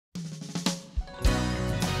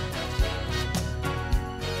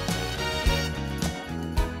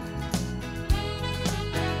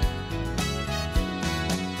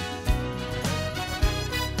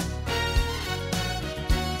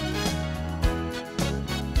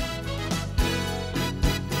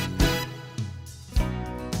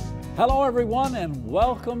Hello everyone and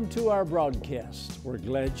welcome to our broadcast. We're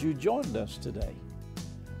glad you joined us today.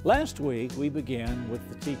 Last week we began with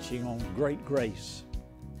the teaching on Great Grace,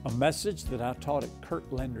 a message that I taught at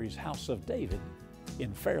Kurt Landry's House of David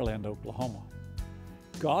in Fairland, Oklahoma.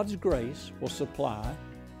 God's grace will supply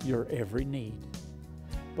your every need.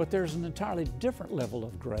 But there's an entirely different level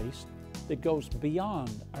of grace that goes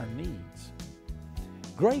beyond our needs.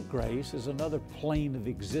 Great grace is another plane of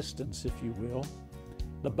existence, if you will.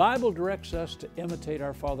 The Bible directs us to imitate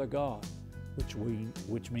our Father God, which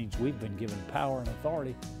means we've been given power and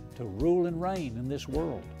authority to rule and reign in this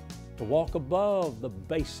world, to walk above the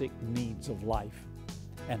basic needs of life,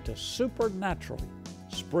 and to supernaturally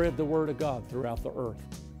spread the Word of God throughout the earth.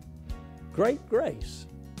 Great grace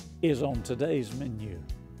is on today's menu.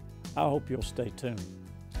 I hope you'll stay tuned.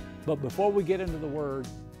 But before we get into the Word,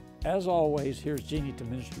 as always, here's Jeannie to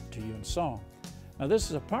minister to you in song. Now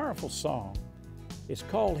this is a powerful song. It's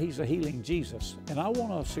called He's a Healing Jesus. And I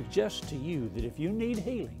want to suggest to you that if you need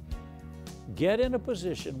healing, get in a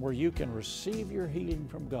position where you can receive your healing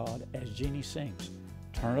from God as Jeannie sings.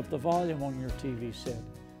 Turn up the volume on your TV set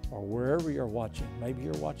or wherever you're watching. Maybe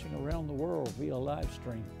you're watching around the world via live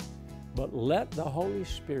stream. But let the Holy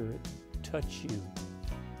Spirit touch you.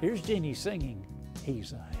 Here's Jeannie singing,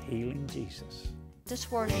 He's a Healing Jesus. Just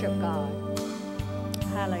worship God.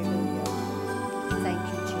 Hallelujah.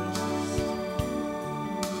 Thank you, Jesus.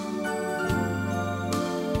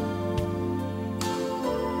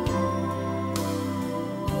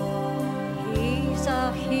 He's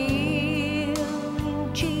a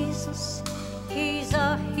healing Jesus. He's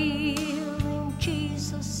a healing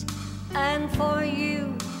Jesus. And for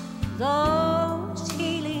you, those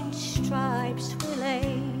healing stripes were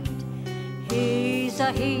laid. He's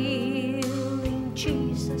a healing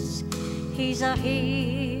Jesus. He's a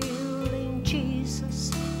healing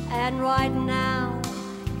Jesus. And right now,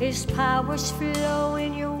 His power's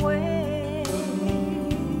flowing your way.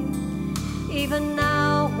 Even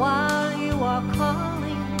now, while you are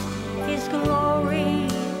calling, His glory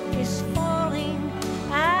is falling.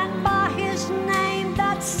 And by His name,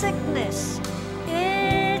 that sickness,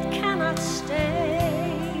 it cannot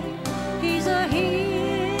stay. He's a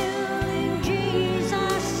healing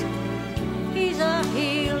Jesus. He's a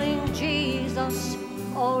healing Jesus.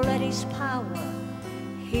 Oh, let His power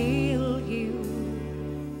heal you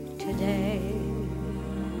today.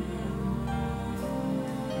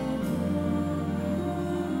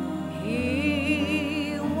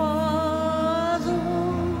 He was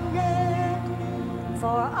wounded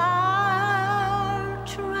for our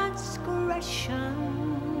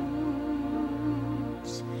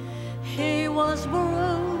transgressions. He was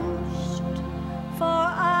bruised for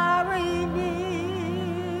our iniquities.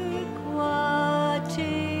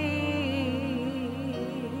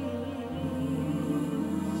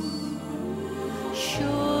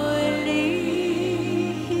 Surely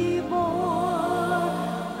He bore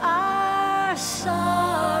our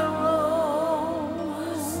sorrows,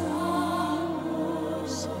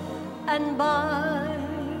 and by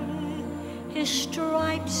His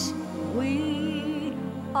stripes we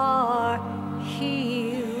are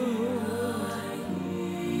healed.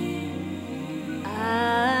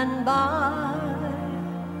 And by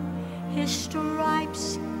His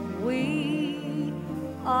stripes we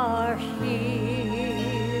are healed.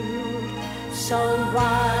 So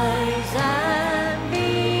rise and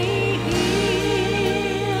be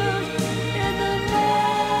healed in the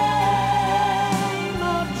name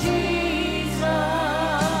of Jesus.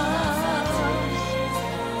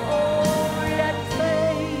 Oh, let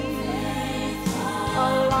faith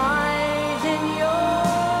arise in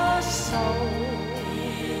your soul.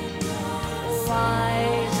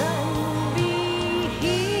 Rise and be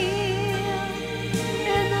healed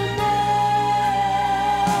in the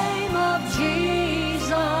name of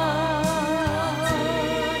Jesus.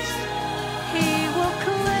 He will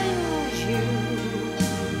cleanse you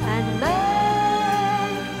and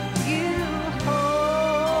make you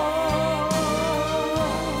whole.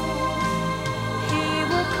 He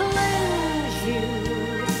will cleanse you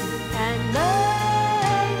and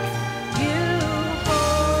make you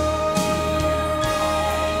whole.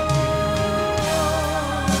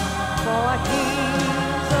 For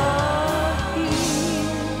He's a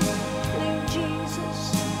healing Jesus.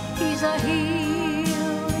 He's a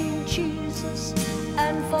healing Jesus.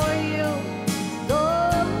 And for you,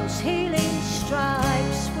 those healing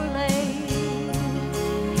stripes were laid.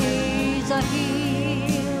 He's a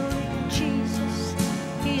healing Jesus.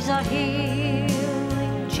 He's a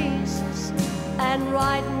healing Jesus. And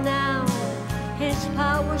right now, His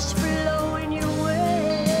power's flowing your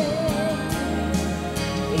way.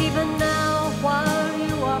 Even now, while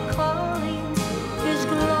you are calling,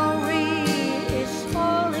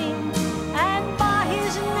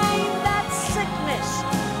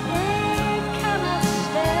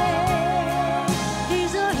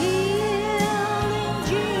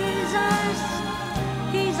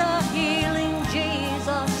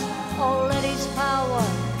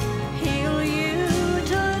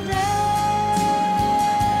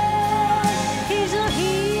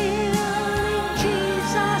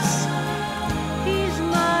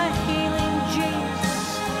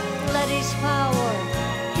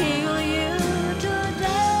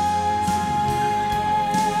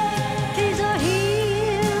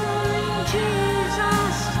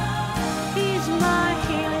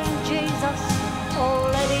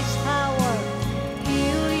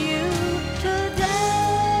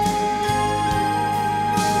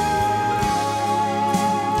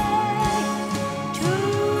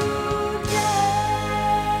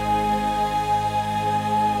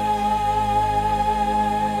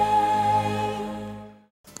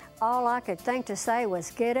 I could think to say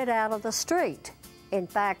was, "Get it out of the street." In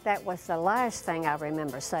fact, that was the last thing I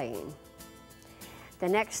remember saying. The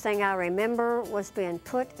next thing I remember was being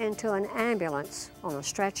put into an ambulance on a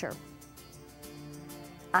stretcher.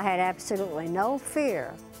 I had absolutely no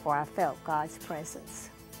fear, for I felt God's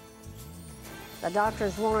presence. The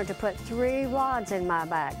doctors wanted to put 3 rods in my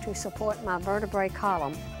back to support my vertebrae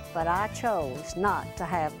column, but I chose not to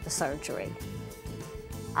have the surgery.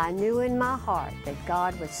 I knew in my heart that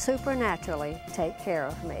God would supernaturally take care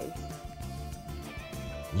of me.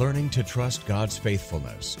 Learning to Trust God's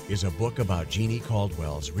Faithfulness is a book about Jeannie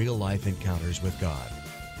Caldwell's real-life encounters with God.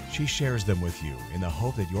 She shares them with you in the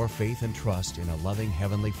hope that your faith and trust in a loving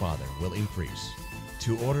Heavenly Father will increase.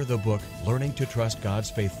 To order the book, Learning to Trust God's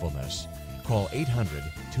Faithfulness, call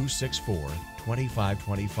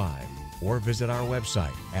 800-264-2525 or visit our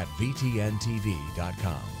website at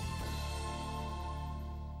vtntv.com.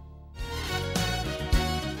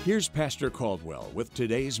 Here's Pastor Caldwell with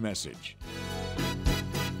today's message.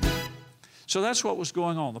 So that's what was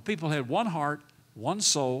going on. The people had one heart, one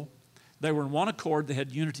soul. They were in one accord. They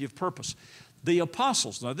had unity of purpose. The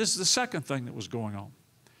apostles, now this is the second thing that was going on.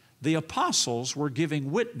 The apostles were giving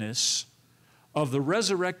witness of the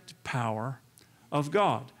resurrected power of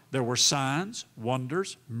God. There were signs,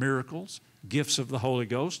 wonders, miracles, gifts of the Holy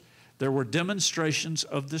Ghost. There were demonstrations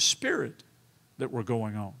of the Spirit that were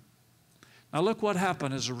going on. Now look what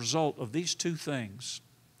happened as a result of these two things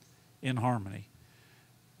in harmony.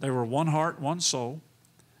 They were one heart, one soul.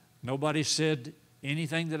 Nobody said,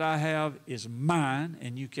 anything that I have is mine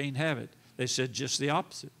and you can't have it. They said just the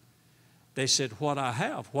opposite. They said, what I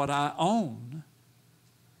have, what I own,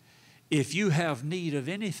 if you have need of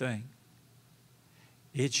anything,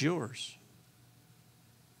 it's yours.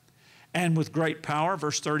 And with great power,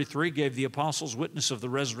 verse 33, gave the apostles witness of the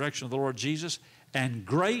resurrection of the Lord Jesus, and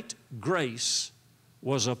great grace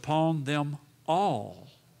was upon them all.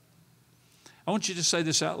 I want you to say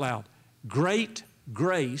this out loud. Great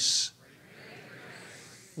grace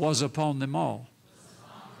was upon them all.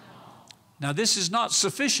 Now, this is not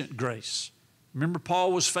sufficient grace. Remember,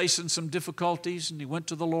 Paul was facing some difficulties, and he went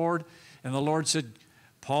to the Lord, and the Lord said,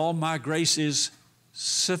 Paul, my grace is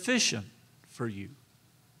sufficient for you.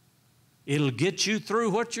 It'll get you through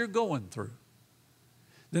what you're going through.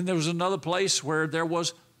 Then there was another place where there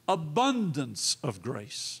was abundance of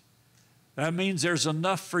grace. That means there's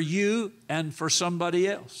enough for you and for somebody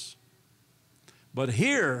else. But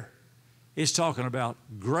here it's talking about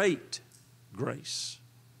great grace.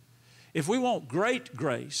 If we want great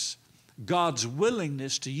grace, God's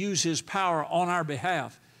willingness to use His power on our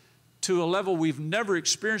behalf to a level we've never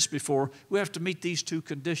experienced before, we have to meet these two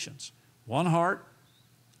conditions. One heart,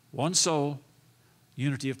 one soul,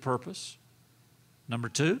 unity of purpose. Number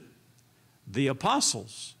 2, the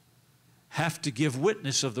apostles have to give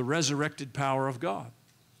witness of the resurrected power of God.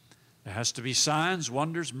 There has to be signs,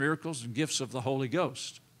 wonders, miracles, and gifts of the Holy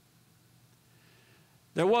Ghost.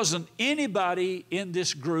 There wasn't anybody in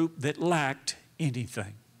this group that lacked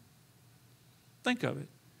anything. Think of it.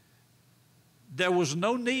 There was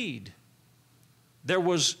no need. There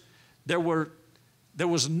was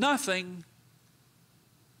nothing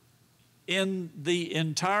in the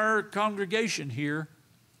entire congregation here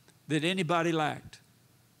that anybody lacked.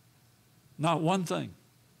 Not one thing.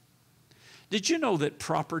 Did you know that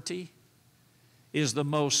property is the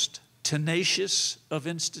most tenacious of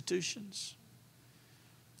institutions?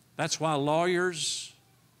 That's why lawyers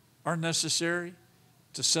are necessary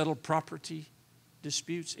to settle property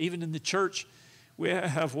disputes. Even in the church, we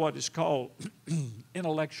have what is called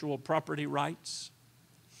intellectual property rights.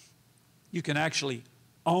 You can actually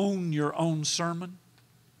own your own sermon.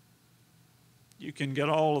 You can get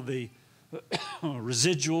all of the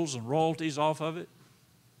residuals and royalties off of it.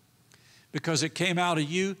 Because it came out of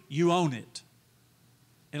you, you own it.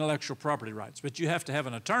 Intellectual property rights. But you have to have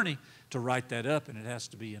an attorney to write that up, and it has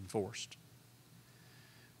to be enforced.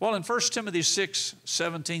 Well, in 1 Timothy 6,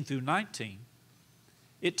 17 through 19,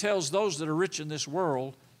 it tells those that are rich in this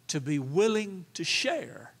world to be willing to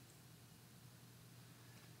share.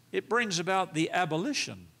 It brings about the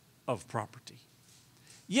abolition of property.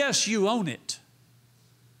 Yes, you own it.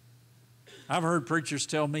 I've had preachers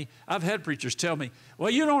tell me, well,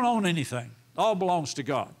 you don't own anything. It all belongs to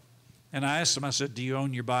God. And I asked them, I said, do you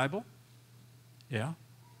own your Bible? Yeah.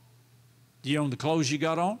 Do you own the clothes you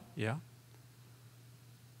got on? Yeah.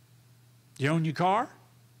 Do you own your car?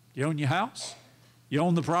 Do you own your house? You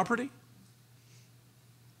own the property?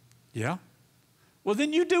 Yeah. Well,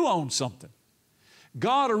 then you do own something.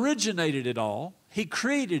 God originated it all. He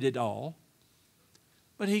created it all.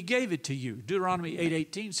 But He gave it to you. Deuteronomy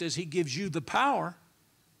 8:18 says He gives you the power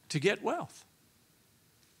to get wealth.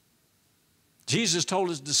 Jesus told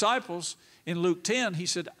his disciples in Luke 10, he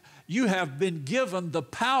said, you have been given the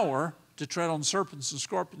power to tread on serpents and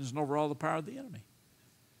scorpions and over all the power of the enemy.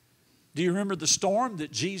 Do you remember the storm that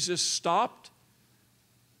Jesus stopped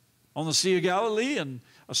on the Sea of Galilee, and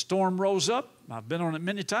a storm rose up? I've been on it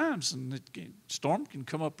many times, and the storm can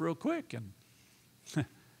come up real quick. And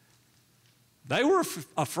they were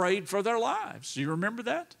afraid for their lives. Do you remember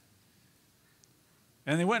that?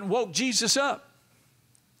 And they went and woke Jesus up.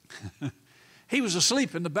 He was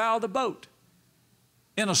asleep in the bow of the boat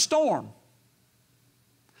in a storm.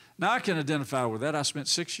 Now, I can identify with that. I spent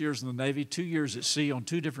 6 years in the Navy, 2 years at sea on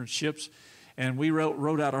 2 different ships, and we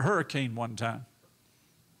rode out a hurricane one time.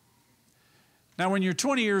 Now, when you're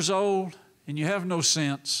 20 years old and you have no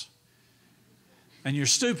sense and you're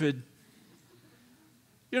stupid,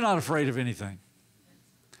 you're not afraid of anything.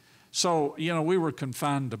 So, we were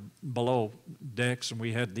confined to below decks, and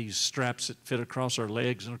we had these straps that fit across our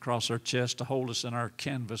legs and across our chest to hold us in our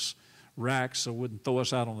canvas racks so it wouldn't throw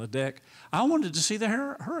us out on the deck. I wanted to see the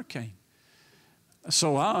hurricane.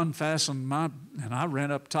 So I unfastened and I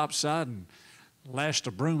ran up topside and lashed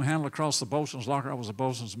a broom handle across the boatswain's locker. I was a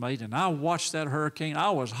boatswain's mate, and I watched that hurricane. I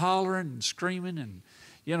was hollering and screaming, and,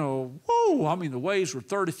 whoa, I mean, the waves were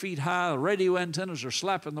 30 feet high. The radio antennas are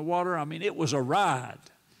slapping the water. I mean, it was a ride.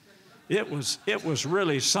 It was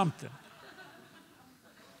really something.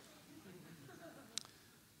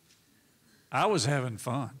 I was having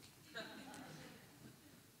fun.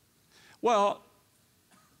 Well,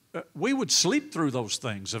 we would sleep through those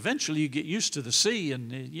things. Eventually you get used to the sea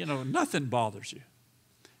and, nothing bothers you.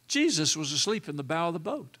 Jesus was asleep in the bow of the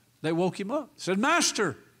boat. They woke him up. Said,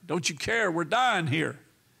 Master, don't you care? We're dying here.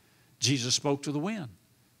 Jesus spoke to the wind,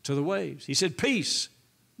 to the waves. He said, peace,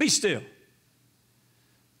 be still.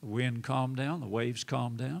 The wind calmed down. The waves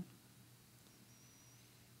calmed down.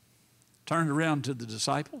 Turned around to the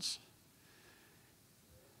disciples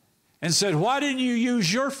and said, why didn't you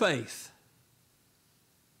use your faith?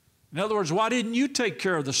 In other words, why didn't you take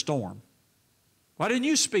care of the storm? Why didn't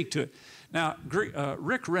you speak to it? Now,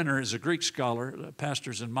 Rick Renner is a Greek scholar,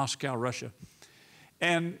 pastors in Moscow, Russia.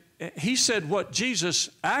 And he said what Jesus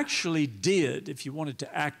actually did, if you wanted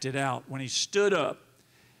to act it out, when he stood up,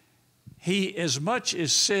 he as much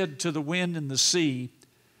as said to the wind and the sea,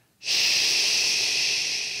 shh.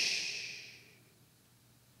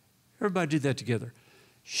 Everybody do that together.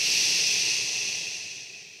 Shh.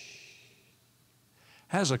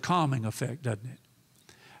 Has a calming effect, doesn't it?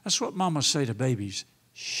 That's what mamas say to babies.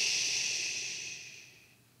 Shh.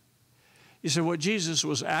 You see, what Jesus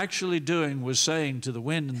was actually doing was saying to the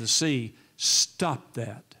wind and the sea, stop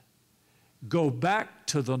that. Go back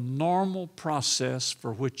to the normal process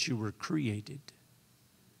for which you were created,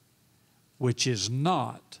 which is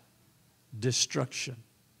not destruction.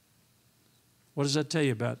 What does that tell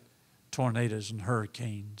you about tornadoes and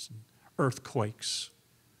hurricanes and earthquakes?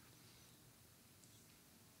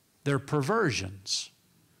 They're perversions.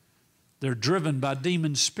 They're driven by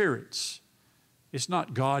demon spirits. It's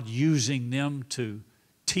not God using them to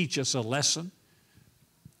teach us a lesson.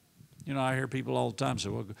 I hear people all the time say,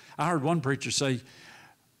 well, I heard one preacher say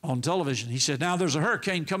on television, he said, now there's a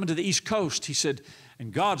hurricane coming to the East Coast. He said,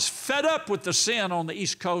 and God's fed up with the sin on the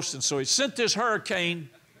East Coast, and so he sent this hurricane.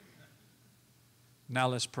 Now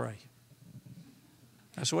let's pray.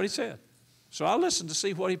 That's what he said. So I listened to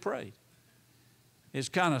see what he prayed. It's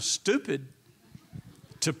kind of stupid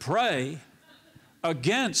to pray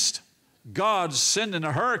against God sending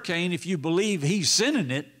a hurricane if you believe he's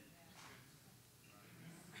sending it.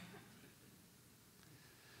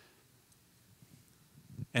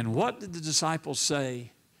 And what did the disciples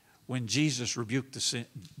say when Jesus rebuked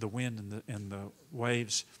the wind and the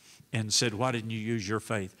waves and said, why didn't you use your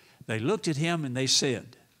faith? They looked at him and they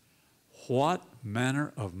said, what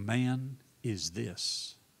manner of man is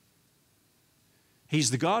this?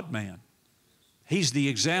 He's the God-man. He's the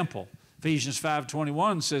example. Ephesians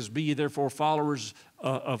 5:21 says, be ye therefore followers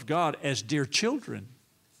of God as dear children.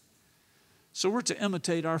 So we're to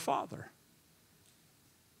imitate our Father.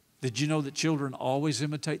 Did you know that children always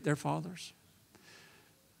imitate their fathers?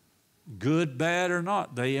 Good, bad, or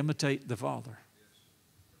not, they imitate the father.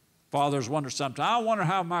 Fathers wonder sometimes, I wonder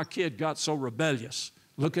how my kid got so rebellious.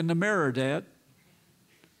 Look in the mirror, Dad.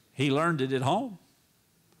 He learned it at home.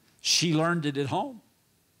 She learned it at home.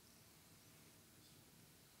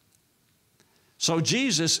 So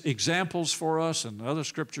Jesus examples for us, and other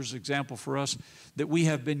scriptures example for us, that we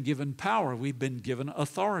have been given power. We've been given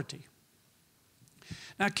authority.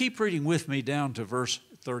 Now keep reading with me down to verse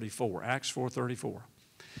 34, Acts 4:34.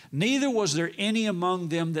 Neither was there any among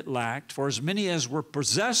them that lacked, for as many as were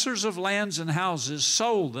possessors of lands and houses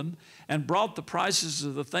sold them and brought the prices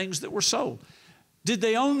of the things that were sold. Did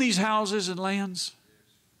they own these houses and lands?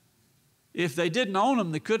 If they didn't own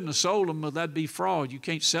them, they couldn't have sold them. Well, that'd be fraud. You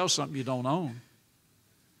can't sell something you don't own.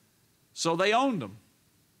 So they owned them.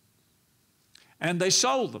 And they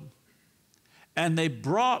sold them. And they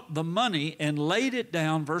brought the money and laid it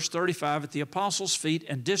down, verse 35, at the apostles' feet,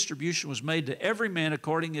 and distribution was made to every man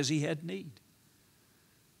according as he had need.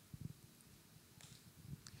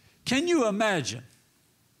 Can you imagine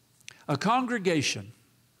a congregation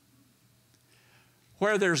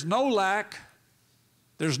where there's no lack,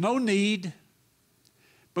 there's no need,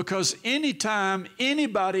 because anytime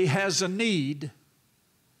anybody has a need,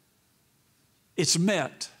 it's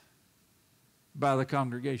met by the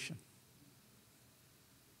congregation?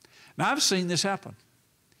 Now, I've seen this happen.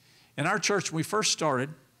 In our church, when we first started,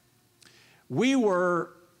 we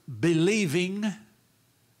were believing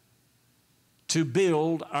to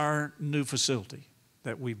build our new facility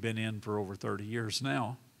that we've been in for over 30 years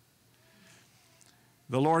now.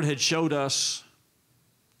 The Lord had showed us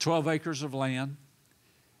 12 acres of land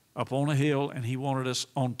up on a hill, and He wanted us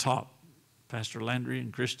on top. Pastor Landry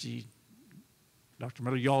and Christy, Dr.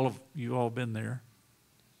 Miller, you all been there.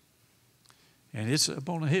 And it's up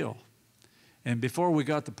on a hill. And before we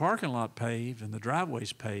got the parking lot paved and the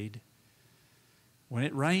driveways paved, when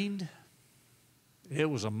it rained, it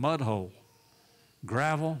was a mud hole.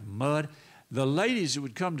 Gravel, mud. The ladies that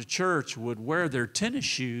would come to church would wear their tennis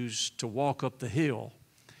shoes to walk up the hill.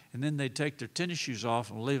 And then they'd take their tennis shoes off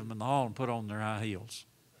and leave them in the hall and put on their high heels.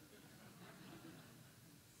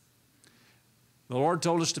 The Lord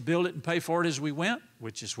told us to build it and pay for it as we went,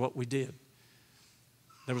 which is what we did.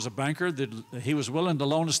 There was a banker that he was willing to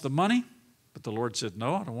loan us the money, but the Lord said,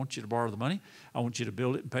 no, I don't want you to borrow the money. I want you to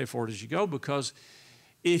build it and pay for it as you go, because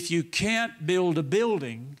if you can't build a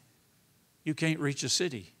building, you can't reach a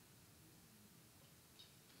city.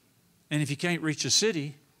 And if you can't reach a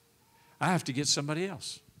city, I have to get somebody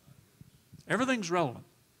else. Everything's relevant.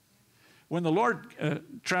 When the Lord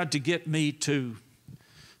tried to get me to,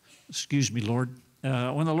 excuse me, Lord,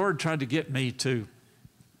 when the Lord tried to get me to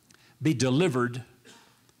be delivered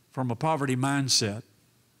from a poverty mindset,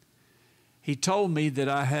 He told me that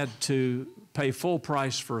I had to pay full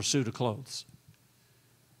price for a suit of clothes.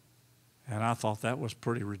 And I thought that was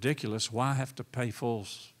pretty ridiculous. Why have to pay full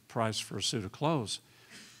price for a suit of clothes?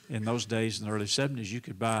 In those days, in the early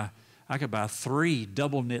 70s, I could buy 3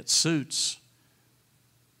 double knit suits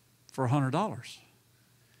for $100.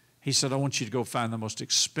 He said, I want you to go find the most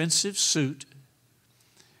expensive suit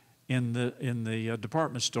in the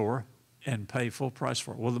department store and pay full price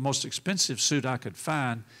for it. Well, the most expensive suit I could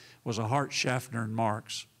find was a Hart, Schaffner, and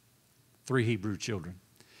Marks, 3 Hebrew children.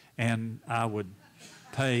 And I would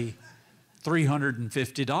pay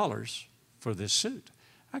 $350 for this suit.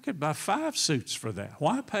 I could buy 5 suits for that.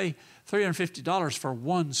 Why pay $350 for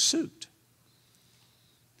one suit?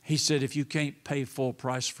 He said, if you can't pay full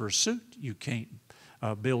price for a suit, you can't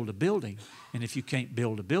build a building. And if you can't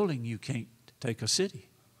build a building, you can't take a city.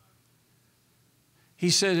 He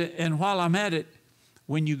said, and while I'm at it,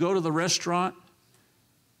 when you go to the restaurant,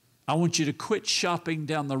 I want you to quit shopping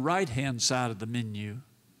down the right-hand side of the menu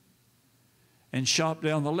and shop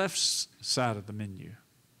down the left side of the menu.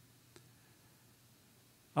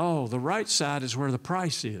 Oh, the right side is where the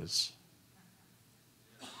price is.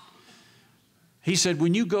 He said,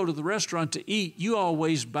 when you go to the restaurant to eat, you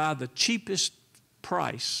always buy the cheapest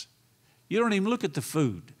price. You don't even look at the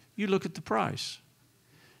food. You look at the price.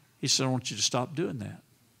 He said, I want you to stop doing that.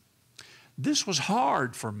 This was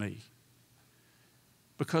hard for me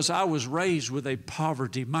because I was raised with a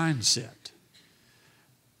poverty mindset.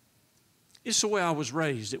 It's the way I was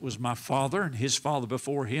raised. It was my father and his father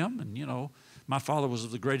before him. And, you know, my father was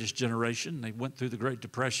of the greatest generation. They went through the Great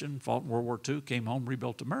Depression, fought in World War II, came home,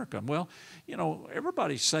 rebuilt America. Well, you know,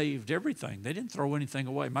 everybody saved everything. They didn't throw anything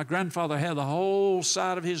away. My grandfather had the whole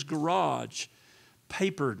side of his garage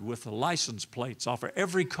papered with the license plates off of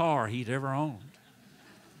every car he'd ever owned.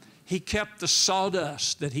 He kept the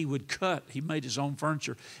sawdust that he would cut. He made his own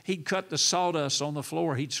furniture. He'd cut the sawdust on the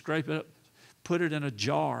floor. He'd scrape it up, put it in a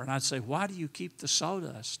jar. And I'd say, why do you keep the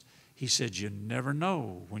sawdust? He said, you never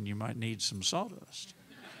know when you might need some sawdust.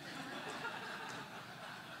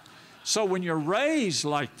 So when you're raised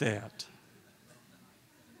like that,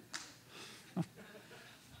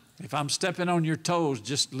 if I'm stepping on your toes,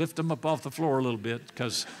 just lift them up off the floor a little bit,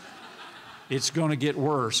 because it's going to get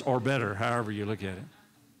worse or better, however you look at it.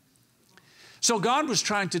 So God was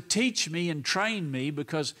trying to teach me and train me,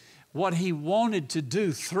 because what He wanted to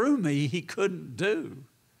do through me, He couldn't do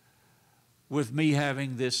with me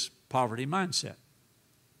having this poverty mindset.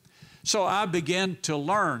 So I began to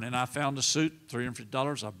learn, and I found a suit,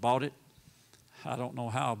 $350. I bought it. I don't know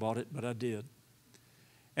how I bought it, but I did.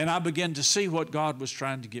 And I began to see what God was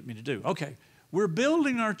trying to get me to do. Okay, we're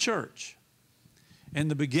building our church. In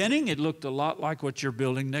the beginning, it looked a lot like what you're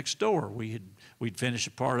building next door. We'd finish a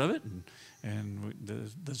part of it, and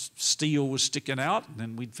the steel was sticking out, and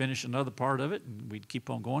then we'd finish another part of it, and we'd keep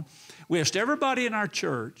on going. We asked everybody in our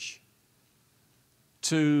church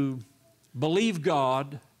to believe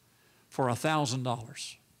God for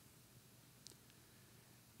 $1,000.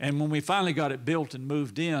 And when we finally got it built and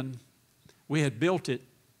moved in, we had built it.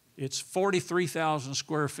 It's 43,000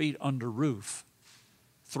 square feet under roof,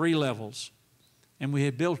 3 levels. And we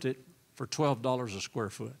had built it for $12 a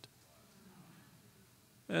square foot.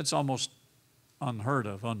 That's almost unheard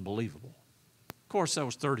of, unbelievable. Of course, that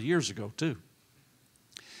was 30 years ago, too.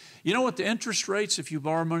 You know what the interest rates, if you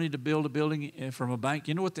borrow money to build a building from a bank,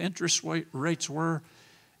 you know what the interest rates were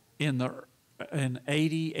in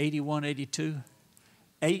 80, 81, 82?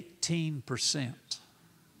 18%.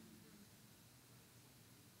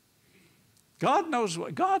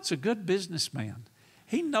 God's a good businessman.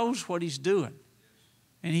 He knows what he's doing.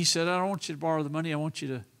 And he said, I don't want you to borrow the money. I want you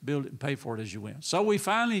to build it and pay for it as you went. So we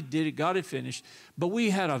finally did it, got it finished. But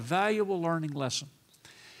we had a valuable learning lesson.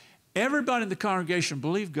 Everybody in the congregation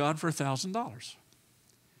believed God for $1,000.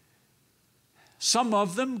 Some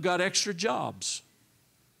of them got extra jobs.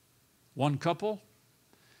 One couple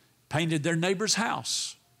painted their neighbor's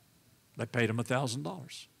house. They paid him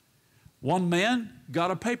 $1,000. One man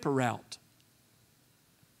got a paper route.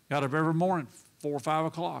 Got up every morning, 4 or 5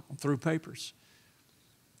 o'clock, and threw papers.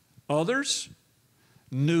 Others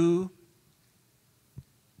knew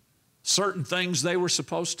certain things they were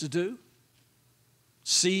supposed to do.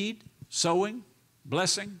 Seed, sowing,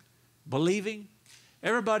 blessing, believing.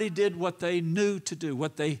 Everybody did what they knew to do,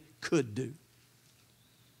 what they could do.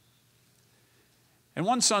 And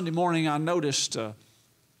one Sunday morning I noticed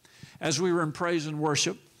as we were in praise and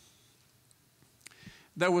worship,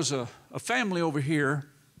 there was a family over here,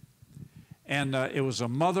 and it was a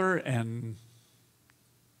mother and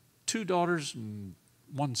 2 daughters and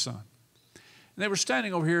 1 son. And they were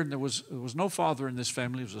standing over here, and there was no father in this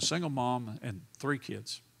family. It was a single mom and 3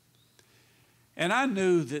 kids. And I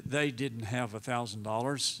knew that they didn't have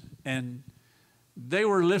 $1,000, and they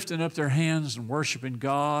were lifting up their hands and worshiping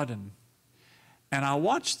God. And I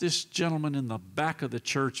watched this gentleman in the back of the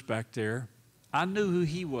church back there. I knew who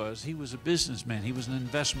he was. He was a businessman. He was an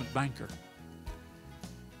investment banker.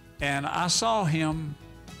 And I saw him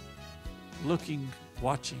looking,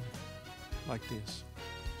 watching like this.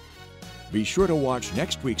 Be sure to watch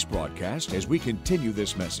next week's broadcast as we continue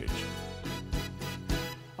this message.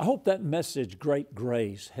 I hope that message, Great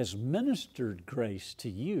Grace, has ministered grace to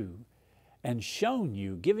you and shown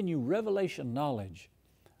you, given you revelation knowledge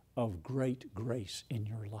of great grace in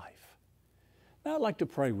your life. Now I'd like to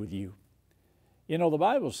pray with you. You know, the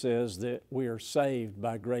Bible says that we are saved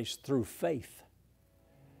by grace through faith.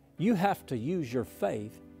 You have to use your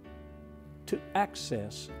faith to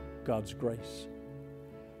access God's grace.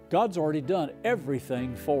 God's already done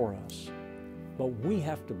everything for us, but we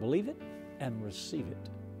have to believe it and receive it.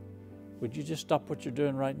 Would you just stop what you're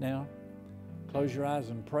doing right now? Close your eyes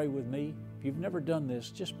and pray with me. If you've never done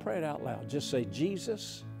this, just pray it out loud. Just say,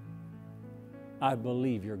 Jesus, I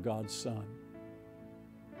believe you're God's Son.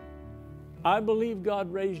 I believe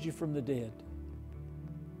God raised you from the dead.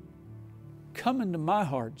 Come into my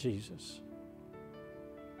heart, Jesus.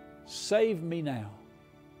 Save me now.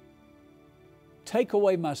 Take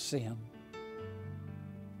away my sin.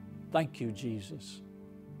 Thank you, Jesus,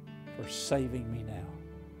 for saving me now.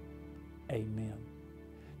 Amen.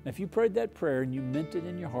 Now, if you prayed that prayer and you meant it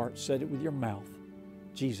in your heart, said it with your mouth,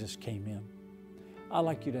 Jesus came in. I'd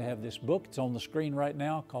like you to have this book. It's on the screen right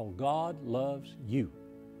now, called God Loves You.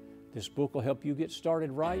 This book will help you get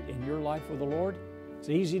started right in your life with the Lord. It's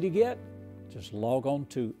easy to get. Just log on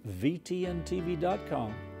to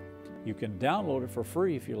vtntv.com. You can download it for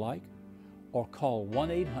free if you like, or call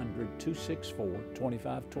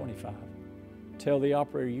 1-800-264-2525. Tell the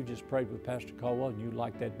operator you just prayed with Pastor Caldwell and you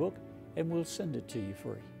like that book, and we'll send it to you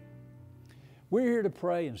free. We're here to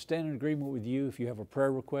pray and stand in agreement with you if you have a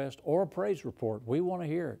prayer request or a praise report. We want to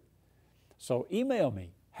hear it. So email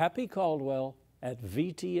me,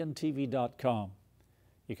 happycaldwell@vtntv.com.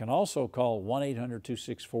 You can also call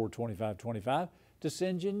 1-800-264-2525 to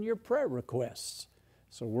send in your prayer requests.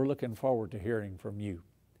 So we're looking forward to hearing from you.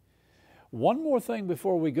 One more thing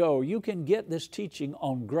before we go. You can get this teaching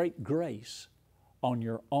on Great Grace on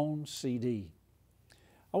your own CD.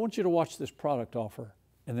 I want you to watch this product offer,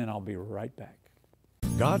 and then I'll be right back.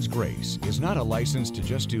 God's grace is not a license to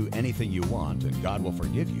just do anything you want and God will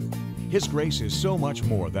forgive you. His grace is so much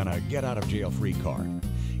more than a get-out-of-jail-free card.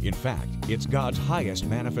 In fact, it's God's highest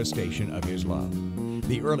manifestation of His love.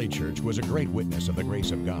 The early church was a great witness of the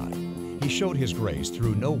grace of God. He showed His grace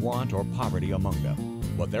through no want or poverty among them.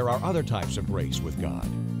 But there are other types of grace with God.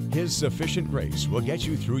 His sufficient grace will get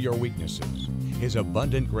you through your weaknesses. His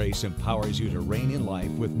abundant grace empowers you to reign in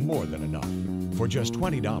life with more than enough. For just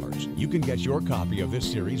 $20, you can get your copy of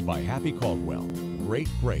this series by Happy Caldwell, Great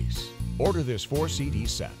Grace. Order this 4-CD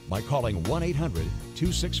set by calling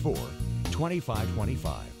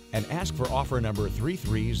 1-800-264-2525 and ask for offer number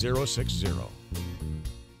 33060.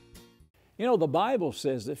 You know, the Bible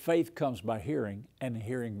says that faith comes by hearing, and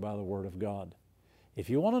hearing by the Word of God. If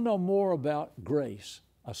you want to know more about grace,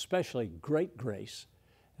 especially great grace,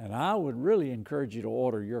 and I would really encourage you to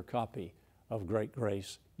order your copy of Great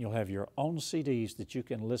Grace. You'll have your own CDs that you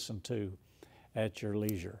can listen to at your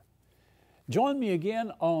leisure. Join me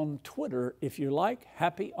again on Twitter if you like,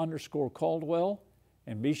 Happy_Caldwell,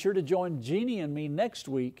 and be sure to join Jeannie and me next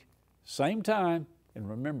week, same time, and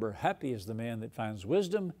remember, happy is the man that finds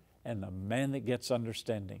wisdom and the man that gets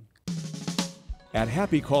understanding. At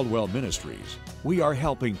Happy Caldwell Ministries, we are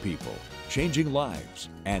helping people, changing lives,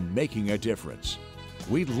 and making a difference.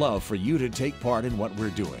 We'd love for you to take part in what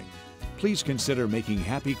we're doing. Please consider making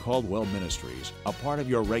Happy Caldwell Ministries a part of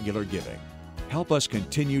your regular giving. Help us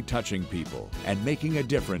continue touching people and making a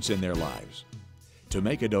difference in their lives. To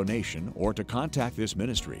make a donation or to contact this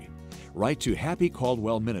ministry, write to Happy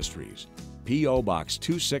Caldwell Ministries, P.O. Box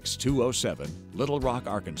 26207, Little Rock,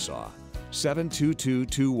 Arkansas,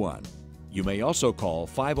 72221. You may also call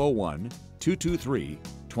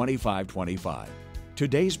 501-223-2525.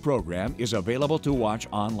 Today's program is available to watch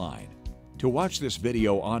online. To watch this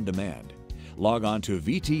video on demand, log on to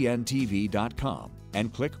vtntv.com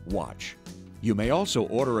and click Watch. You may also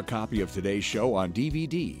order a copy of today's show on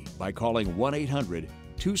DVD by calling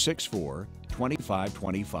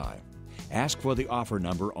 1-800-264-2525. Ask for the offer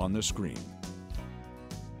number on the screen.